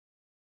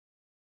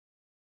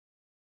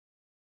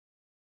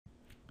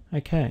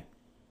Okay,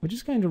 we're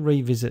just going to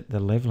revisit the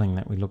leveling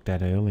that we looked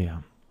at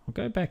earlier. I'll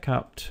go back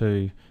up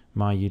to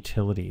my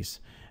utilities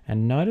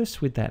and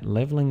notice with that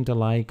leveling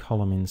delay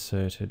column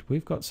inserted,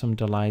 we've got some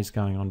delays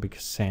going on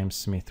because Sam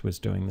Smith was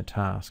doing the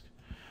task.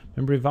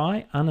 Remember, if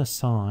I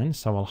unassign,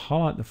 so I'll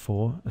highlight the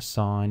 4,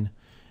 assign,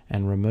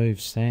 and remove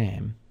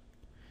Sam,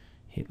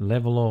 hit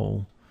level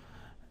all,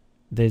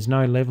 there's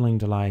no leveling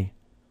delay.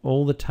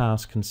 All the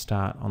tasks can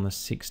start on the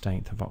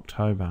 16th of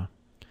October.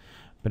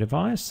 But if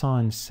I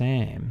assign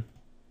Sam,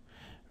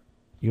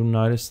 you'll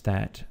notice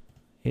that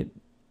it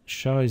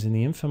shows in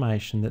the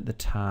information that the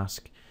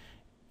task,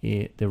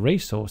 the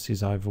resource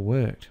is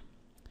overworked.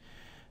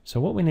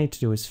 So what we need to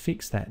do is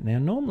fix that. Now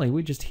normally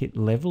we just hit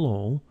level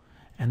all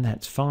and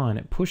that's fine.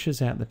 It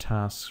pushes out the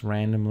tasks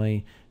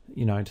randomly,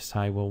 you know, to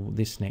say, well,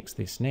 this next,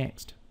 this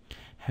next.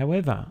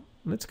 However,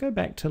 let's go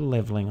back to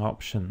leveling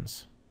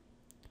options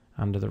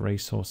under the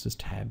resources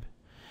tab.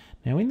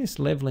 Now in this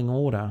leveling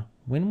order,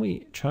 when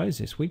we chose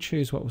this, we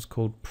choose what was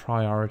called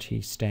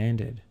priority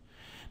standard.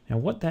 Now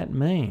what that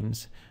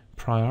means,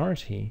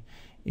 priority,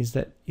 is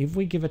that if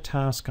we give a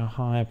task a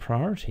higher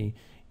priority,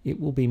 it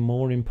will be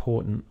more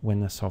important when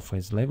the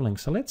software's leveling.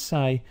 So let's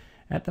say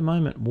at the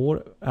moment,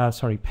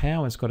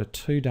 power's got a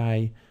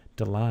 2-day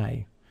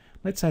delay.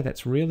 Let's say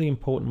that's really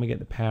important, we get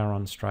the power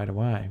on straight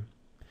away.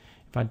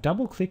 If I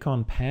double click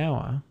on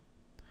power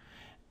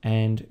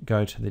and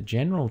go to the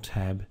general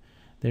tab,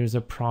 there is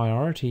a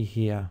priority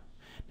here.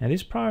 Now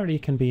this priority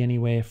can be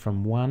anywhere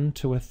from 1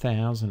 to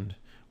 1,000,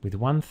 with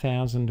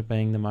 1,000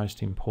 being the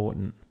most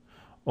important.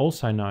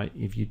 Also note,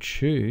 if you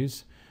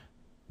choose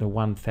the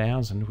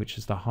 1,000, which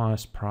is the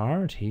highest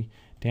priority,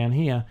 down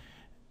here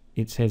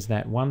it says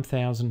that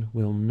 1,000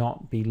 will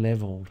not be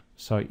leveled,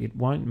 so it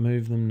won't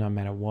move them no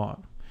matter what.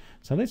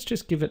 So let's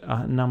just give it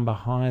a number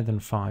higher than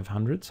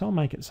 500, so I'll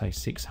make it say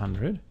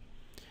 600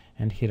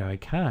 and hit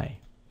OK.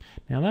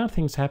 Now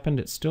nothing's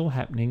happened, it's still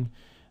happening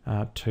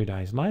 2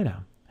 days later.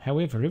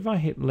 However, if I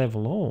hit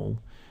level all,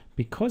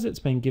 because it's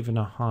been given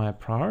a higher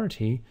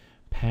priority,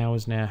 power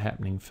is now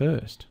happening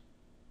first.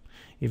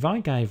 If I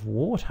gave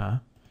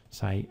water,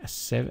 say,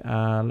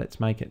 let's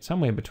make it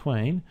somewhere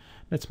between,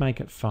 let's make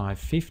it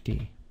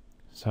 550.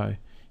 So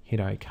hit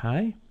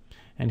OK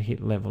and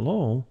hit level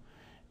all.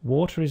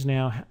 Water is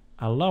now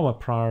a lower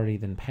priority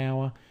than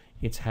power.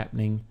 It's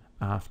happening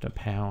after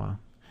power.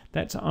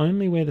 That's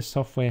only where the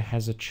software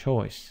has a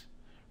choice.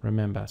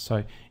 Remember,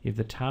 so if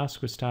the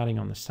task was starting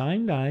on the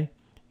same day,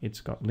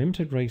 it's got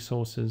limited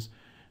resources,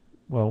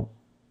 well,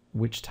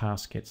 which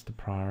task gets the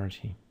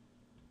priority?